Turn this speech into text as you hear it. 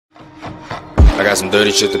I got some dirty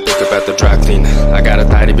shit to pick up at the dry cleaner. I got a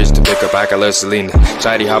tidy bitch to pick up, I got love Selena.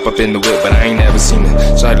 Shawty hop up in the whip, but I ain't never seen her.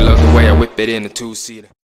 Shawty love the way I whip it in a two-seater.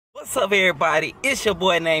 What's up, everybody? It's your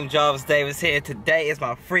boy named Jarvis Davis here. Today is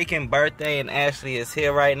my freaking birthday, and Ashley is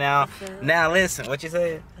here right now. Now listen, what you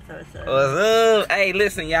said? What's up? Hey,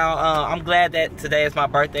 listen, y'all. I'm glad that today is my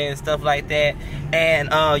birthday and stuff like that. And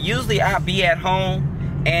usually I be at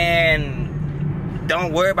home and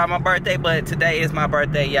don't worry about my birthday, but today is my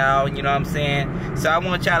birthday, y'all. You know what I'm saying? So I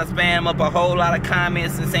want y'all to spam up a whole lot of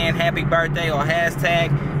comments and saying happy birthday or hashtag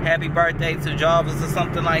happy birthday to Jarvis or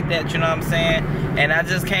something like that. You know what I'm saying? And I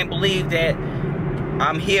just can't believe that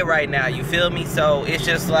I'm here right now. You feel me? So it's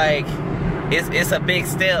just like it's a big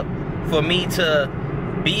step for me to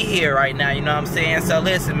be here right now. You know what I'm saying? So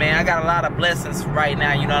listen, man, I got a lot of blessings right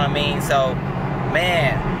now. You know what I mean? So,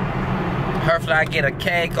 man, hopefully I get a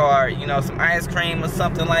cake or, you know, some ice cream or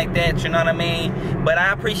something like that, you know what I mean? But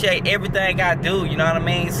I appreciate everything I do, you know what I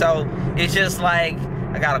mean? So it's just like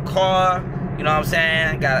I got a car, you know what I'm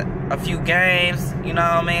saying? Got a few games, you know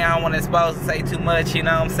what I mean? I don't want to expose and say too much, you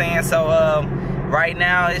know what I'm saying? So right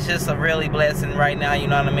now it's just a really blessing right now, you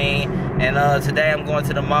know what I mean? And today I'm going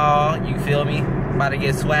to the mall, you feel me? About to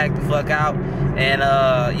get swagged the fuck out. And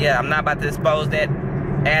yeah, I'm not about to expose that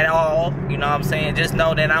at all, you know what I'm saying? Just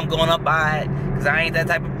know that I'm going up by it, because I ain't that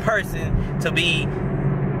type of person to be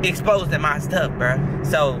exposed to my stuff, bruh.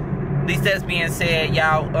 So, at least that's being said,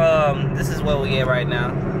 y'all, this is where we at right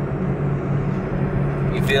now.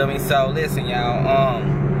 You feel me? So, listen, y'all,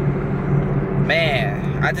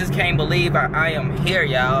 man, I just can't believe I am here,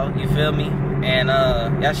 y'all. You feel me? And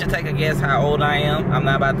y'all should take a guess how old I am. I'm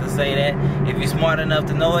not about to say that. If you're smart enough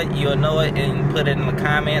to know it, you'll know it and put it in the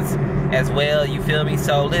comments as well. You feel me?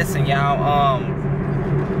 So listen, y'all,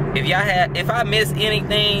 if I miss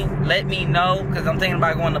anything, let me know, because I'm thinking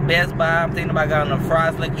about going to Best Buy. I'm thinking about going to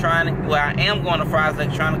Fry's Electronic. Well, I am going to Fry's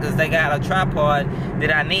Electronic because they got a tripod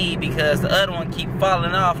that I need, because the other one keep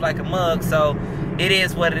falling off like a mug. So it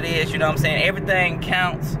is what it is, you know what I'm saying? Everything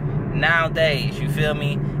counts nowadays, you feel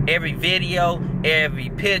me? Every video, every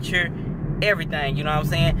picture, everything, you know what I'm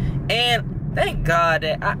saying? And thank God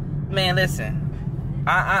that man, listen,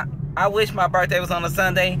 I wish my birthday was on a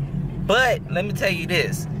Sunday, but let me tell you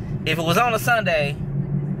this, if it was on a Sunday,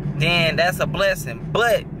 then that's a blessing,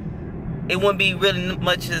 but it wouldn't be really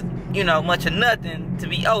much of, you know, much of nothing to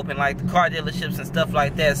be open, like the car dealerships and stuff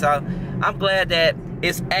like that. So I'm glad that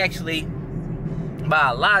it's actually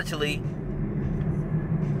biologically,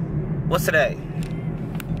 what's today?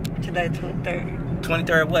 Today, 23rd.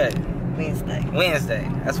 23rd what? Wednesday. Wednesday.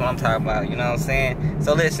 That's what I'm talking about, you know what I'm saying?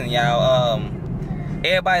 So listen, y'all,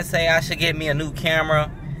 everybody say I should get me a new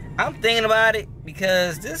camera. I'm thinking about it,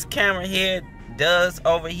 because this camera here does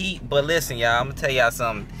overheat. But listen, y'all, I'm gonna tell y'all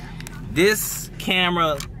something. This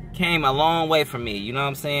camera came a long way for me, you know what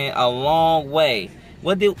I'm saying? A long way.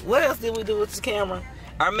 What else did we do with this camera?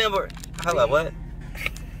 I remember, hold up, what?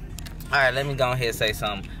 Alright, let me go ahead and say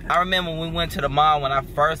something. I remember when we went to the mall when I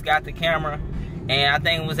first got the camera, and I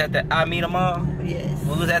think it was at the Alameda Mall. Yes.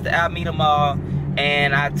 We was at the Alameda Mall,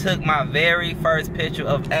 and I took my very first picture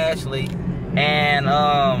of Ashley, and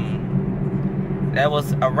that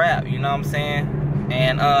was a wrap, you know what I'm saying?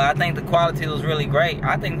 And I think the quality was really great.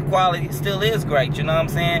 I think the quality still is great, you know what I'm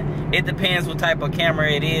saying? It depends what type of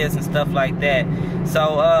camera it is and stuff like that.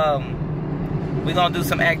 So we're gonna do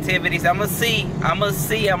some activities. I'm gonna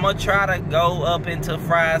try to go up into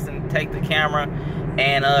Fry's and take the camera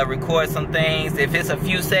and record some things. If it's a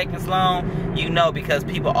few seconds long, you know, because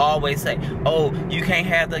people always say, oh, you can't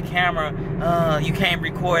have the camera, you can't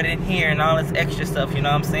record in here and all this extra stuff, you know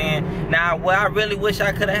what I'm saying? Now, what I really wish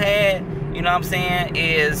I could have had, you know what I'm saying,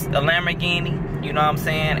 is a Lamborghini, you know what I'm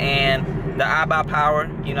saying, and the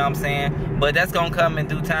iBuyPower, you know what I'm saying? But that's gonna come in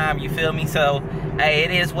due time, you feel me? So, hey,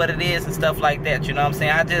 it is what it is and stuff like that, you know what I'm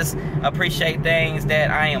saying? I just appreciate things that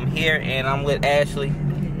I am here and I'm with Ashley,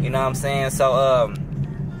 you know what I'm saying? So,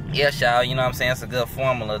 yes, y'all, you know what I'm saying? It's a good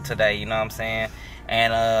formula today, you know what I'm saying?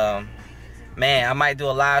 And, man, I might do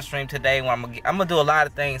a live stream today. I'm gonna do a lot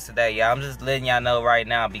of things today, y'all. I'm just letting y'all know right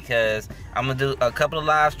now, because I'm gonna do a couple of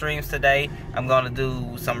live streams today. I'm gonna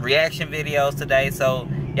do some reaction videos today. So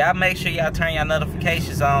y'all make sure y'all turn y'all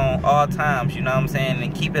notifications on all times, you know what I'm saying?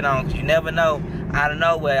 And keep it on, because you never know, out of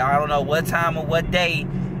nowhere, I don't know what time or what day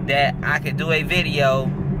that I could do a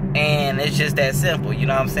video, and it's just that simple, you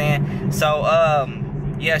know what I'm saying? So,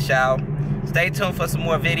 yes, y'all, stay tuned for some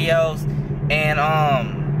more videos. And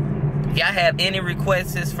if y'all have any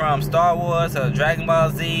requests from Star Wars or Dragon Ball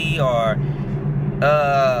Z or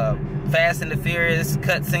Fast and the Furious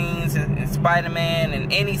cutscenes and Spider-Man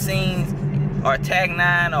and any scenes, or Tag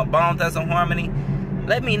 9 or Bone Thugs and Harmony,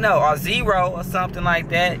 let me know. Or 0 or something like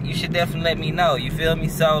that. You should definitely let me know. You feel me?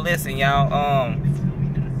 So listen, y'all.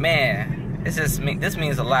 Man, this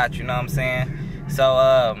means a lot. You know what I'm saying?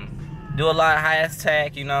 So do a lot of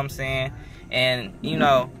hashtag. You know what I'm saying? And you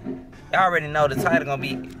know, y'all already know the title gonna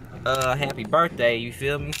be happy birthday. You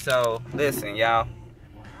feel me? So listen, y'all.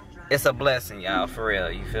 It's a blessing, y'all, for real,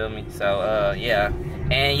 you feel me? So, yeah.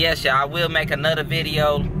 And yes, y'all, I will make another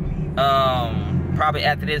video, probably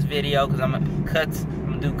after this video, because I'm gonna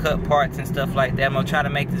do cut parts and stuff like that. I'm gonna try to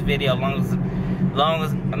make this video long as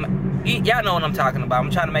y'all know what I'm talking about. I'm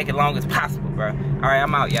trying to make it long as possible, bro. Alright,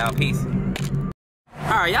 I'm out, y'all. Peace.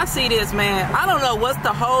 Alright, y'all see this, man. I don't know what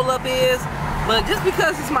the hold up is, but just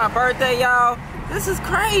because it's my birthday, y'all, this is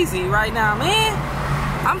crazy right now, man.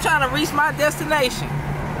 I'm trying to reach my destination.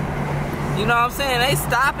 You know what I'm saying? They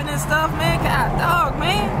stopping and stuff, man. God dog,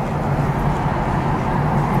 man.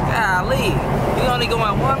 Golly. We only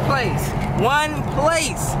going one place. One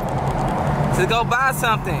place to go buy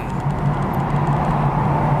something.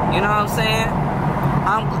 You know what I'm saying?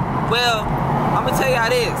 Well, I'm gonna tell y'all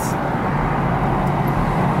this.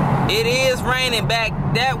 It is raining back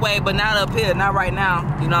that way, but not up here. Not right now.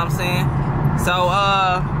 You know what I'm saying? So,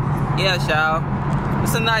 yeah, y'all.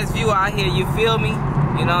 It's a nice view out here. You feel me?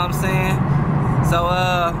 You know what I'm saying? So,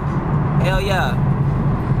 hell yeah.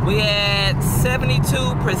 We had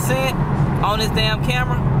 72% on this damn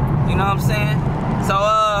camera. You know what I'm saying? So,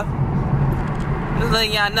 just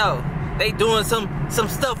letting y'all know. They doing some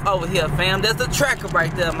stuff over here, fam. There's the tracker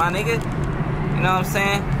right there, my nigga. You know what I'm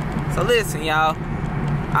saying? So, listen, y'all.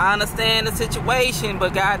 I understand the situation,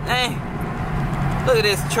 but god dang. Look at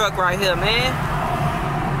this truck right here, man.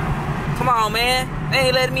 Come on, man. They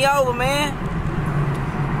ain't letting me over, man.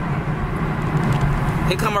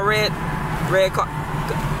 Here come a red car.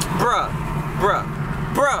 Bruh.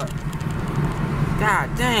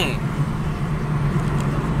 God dang.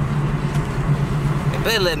 They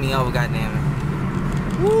better let me over, goddamn it.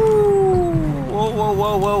 Woo.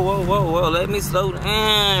 Whoa. Let me slow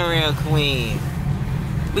down real quick.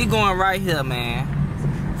 We going right here, man.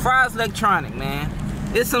 Fry's Electronic, man.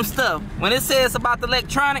 It's some stuff. When it says about the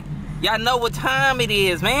electronic, y'all know what time it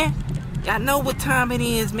is, man. Y'all know what time it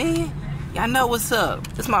is, man. Y'all know what's up.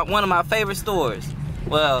 It's one of my favorite stores.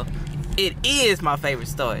 Well, it is my favorite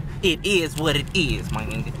store. It is what it is, my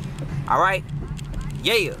nigga. Alright?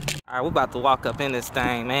 Yeah. Alright, we about to walk up in this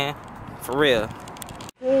thing, man. For real.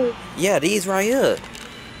 Yeah, these right here.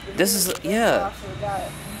 This is, yeah.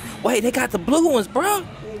 Wait, they got the blue ones, bro.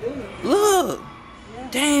 Look.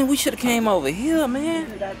 Dang, we should have came over here, man.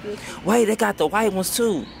 Wait, they got the white ones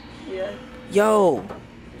too. Yeah. Yo.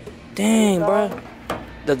 Dang, bro.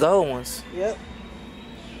 The gold ones. Yep.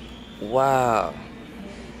 Wow.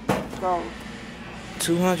 Gold.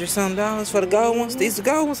 $200-something for the gold ones? These are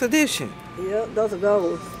gold ones edition. Yep, those are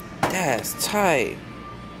gold. That's tight.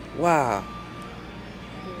 Wow.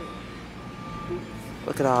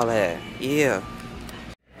 Look at all that. Yeah.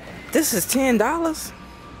 This is $10?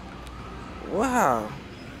 Wow.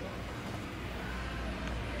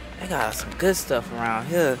 They got some good stuff around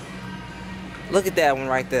here. Look at that one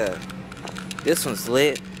right there. This one's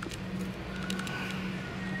lit.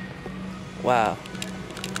 Wow.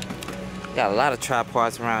 Got a lot of trap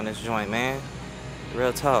parts around this joint, man.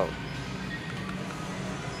 Real talk.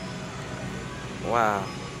 Wow.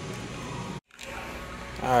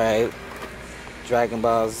 Alright. Dragon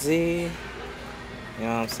Ball Z. You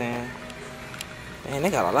know what I'm saying? Man,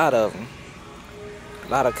 they got a lot of them. A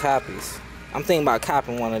lot of copies. I'm thinking about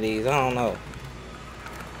copying one of these. I don't know.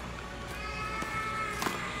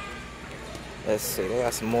 Let's see. They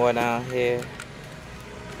got some more down here.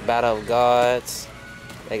 Battle of Gods.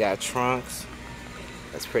 They got Trunks.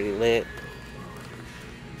 That's pretty lit.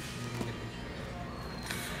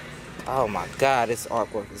 Oh my god, this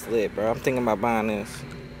artwork is lit, bro. I'm thinking about buying this.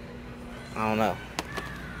 I don't know.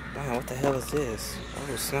 Man, what the hell is this?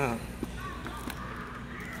 Oh, snap.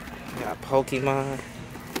 Got Pokemon.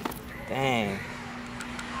 Dang.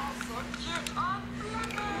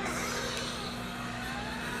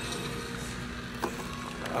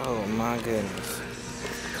 Oh my goodness.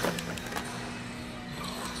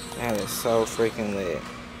 That is so freaking lit.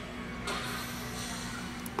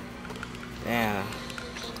 Damn.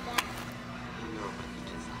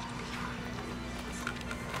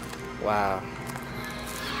 Wow.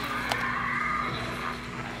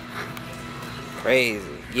 Crazy.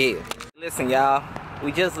 Yeah. Listen, y'all.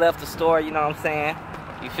 We just left the store, you know what I'm saying?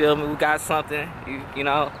 You feel me? We got something, you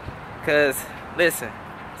know? Cause, listen,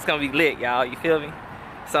 it's gonna be lit, y'all. You feel me?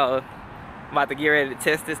 So, I'm about to get ready to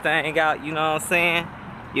test this thing out, you know what I'm saying?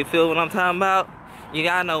 You feel what I'm talking about? You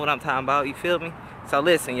gotta know what I'm talking about, you feel me? So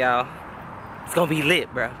listen, y'all. It's gonna be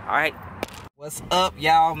lit, bro. All right. What's up,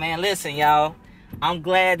 y'all? Man, listen, y'all. I'm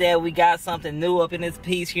glad that we got something new up in this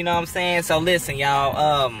piece. You know what I'm saying? So listen,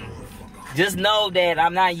 y'all. Just know that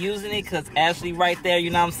I'm not using it because Ashley right there.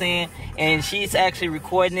 You know what I'm saying? And she's actually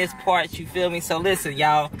recording this part. You feel me? So listen,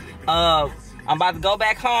 y'all. I'm about to go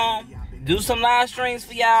back home. Do some live streams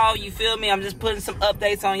for y'all. You feel me? I'm just putting some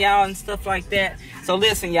updates on y'all and stuff like that. So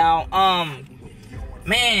listen, y'all.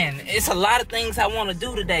 Man, it's a lot of things I want to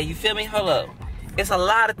do today. You feel me? Hold up. It's a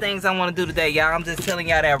lot of things I want to do today, y'all. I'm just telling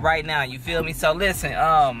y'all that right now. You feel me? So listen,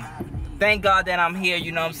 thank God that I'm here.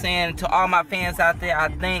 You know what I'm saying? To all my fans out there, I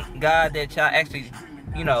thank God that y'all actually,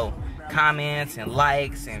 you know, comments and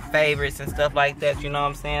likes and favorites and stuff like that. You know what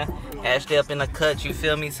I'm saying? Ashley up in the cut. You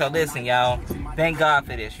feel me? So listen, y'all. Thank God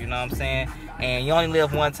for this. You know what I'm saying? And you only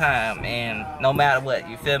live one time, and no matter what,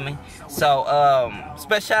 you feel me? So,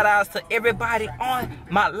 special shout outs to everybody on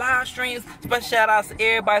my live streams. Special shout outs to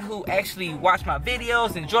everybody who actually watch my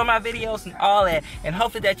videos, enjoy my videos, and all that. And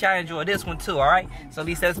hopefully that y'all enjoy this one too, alright? So, at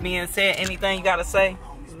least that's being said. Anything you gotta say?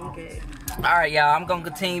 Okay. Alright, y'all. I'm gonna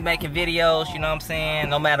continue making videos, you know what I'm saying?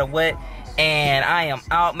 No matter what. And I am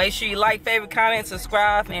out. Make sure you like, favorite, comment,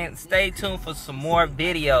 subscribe, and stay tuned for some more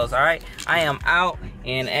videos, alright? I am out,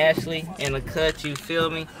 and Ashley in the cut, you feel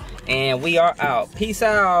me? And we are out. Peace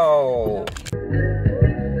out.